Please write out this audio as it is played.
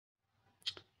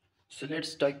So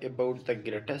let's talk about the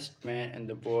greatest man in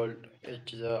the world.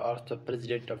 It is also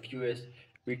president of US.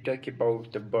 We talk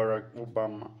about the Barack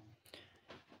Obama.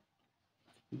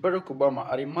 Barack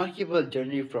Obama, a remarkable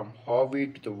journey from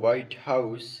Harvard to the White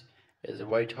House, as the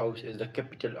White House is the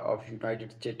capital of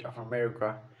United States of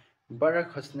America.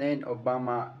 Barack Hussein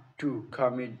Obama, too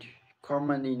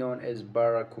commonly known as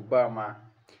Barack Obama,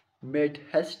 made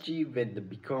history when he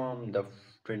became the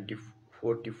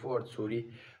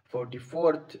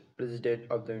 44th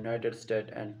President of the United States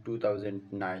in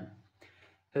 2009.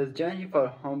 His journey from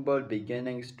humble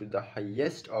beginnings to the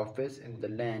highest office in the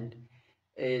land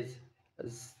is a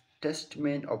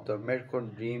testament of the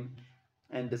American dream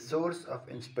and the source of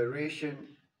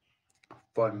inspiration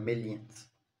for millions.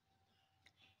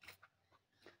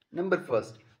 Number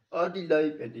first, early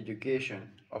life and education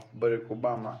of Barack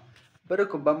Obama.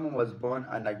 Barack Obama was born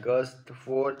on August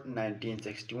 4,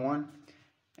 1961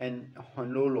 in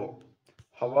Honolulu,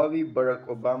 Hawaii. Barack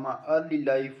Obama's early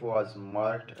life was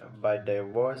marked by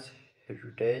diverse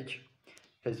heritage.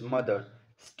 His mother,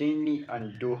 Stanley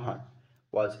Ann Dohan,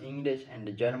 was English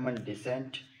and German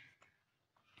descent,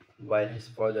 while his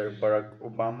father, Barack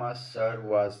Obama, sir,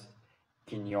 was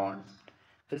Kenyan.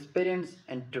 His parents'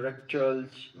 intellectual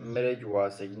marriage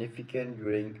was significant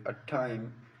during a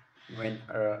time when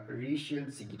racial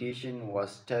segregation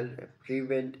was still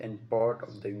prevalent in part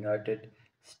of the United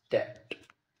States.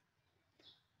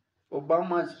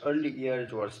 Obama's early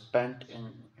years were spent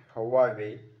in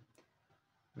Hawaii,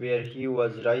 where he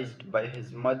was raised by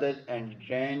his mother and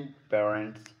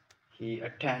grandparents. He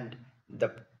attended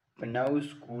the Panau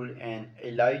School and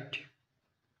elite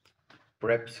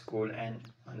prep school in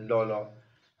Honolulu,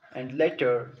 and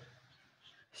later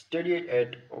studied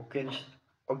at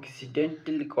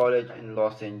Occidental College in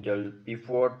Los Angeles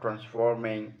before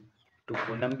transforming to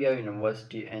Columbia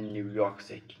University in New York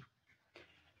City,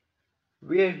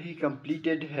 where he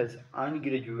completed his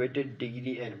undergraduate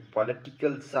degree in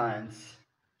political science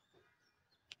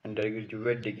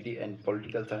undergraduate degree in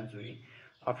political science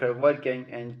after working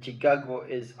in Chicago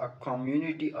as a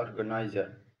community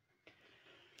organizer.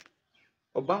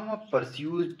 Obama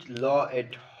pursued law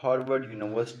at Harvard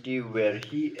University, where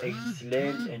he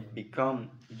excelled and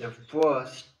became the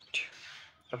first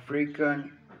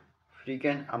African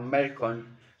African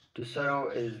American to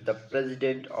serve as the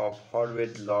president of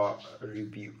Harvard Law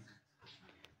Review.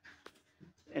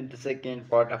 And the second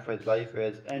part of his life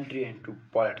was entry into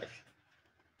politics.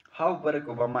 How Barack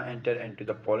Obama entered into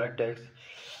the politics.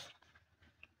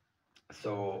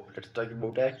 So let's talk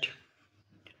about that.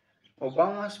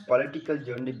 Obama's political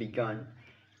journey began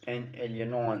in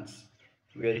Illinois,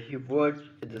 where he worked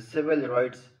as a civil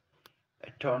rights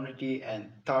attorney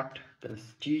and taught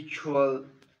constitutional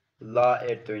law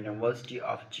at the University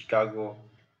of Chicago.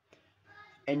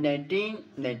 In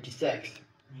 1996,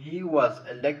 he was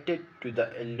elected to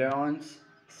the Illinois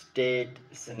State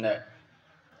Senate,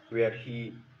 where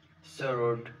he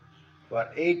served for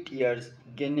 8 years,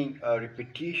 gaining a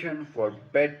reputation for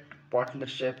bad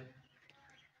partnership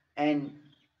and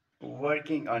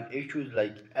working on issues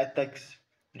like ethics,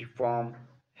 reform,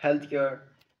 healthcare,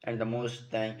 and the most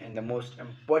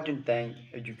important thing,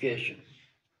 education.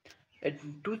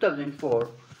 In 2004,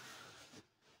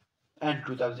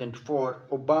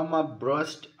 Obama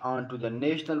burst onto the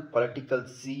national political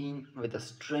scene with a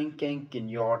striking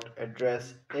keynote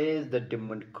address as the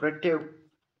Democratic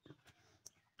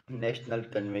National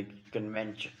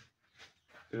Convention,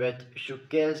 which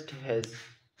showcased his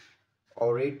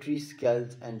oratory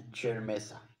skills and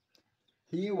charisma.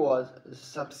 He was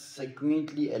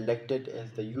subsequently elected as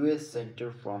the U.S.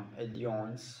 Senator from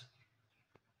Illinois.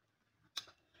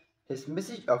 His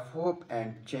message of hope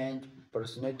and change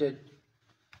resonated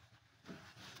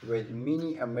with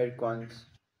many Americans.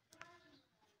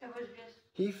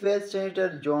 He faced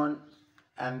Senator John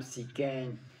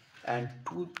McCain in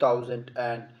 2000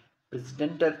 and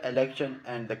presidential election,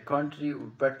 and the country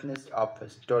witnessed a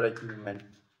historic moment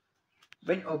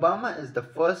when Obama is the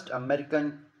first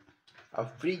African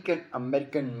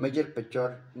American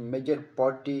major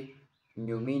party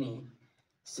nominee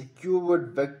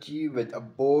secured victory with a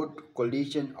broad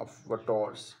coalition of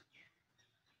voters.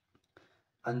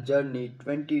 On January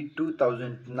 20,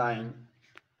 2009,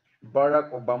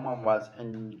 Barack Obama was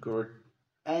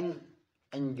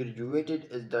inaugurated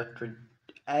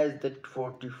as the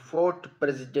 44th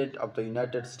President of the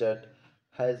United States.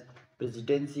 His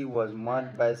presidency was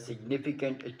marked by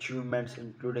significant achievements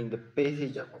including the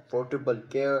passage of Affordable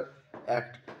Care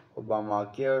Act,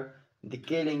 Obamacare, the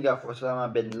killing of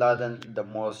Osama bin Laden, the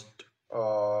most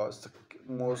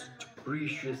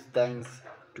precious thanks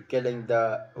to killing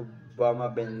the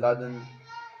Obama bin Laden,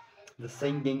 the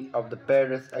signing of the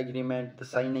Paris Agreement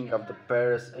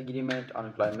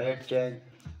on climate change,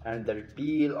 and the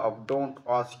repeal of Don't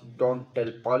Ask, Don't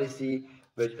Tell policy,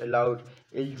 which allowed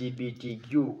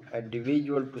LGBTQ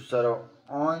individuals to serve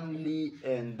only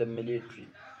in the military.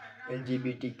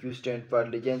 LGBTQ stands for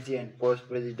Legacy and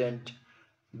Post-President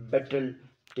Battle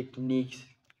Techniques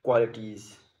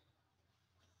Qualities.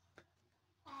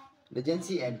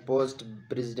 Legacy and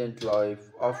post-president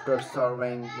life. After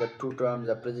serving the two terms,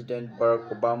 the President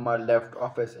Barack Obama left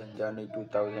office in January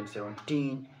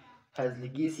 2017. His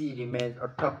legacy remains a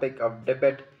topic of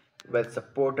debate, with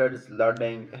supporters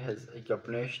lauding his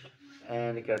accomplishments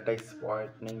and critics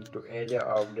pointing to areas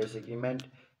of disagreement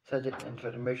such as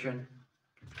information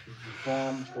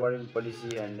reform, foreign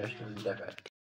policy, and national debate.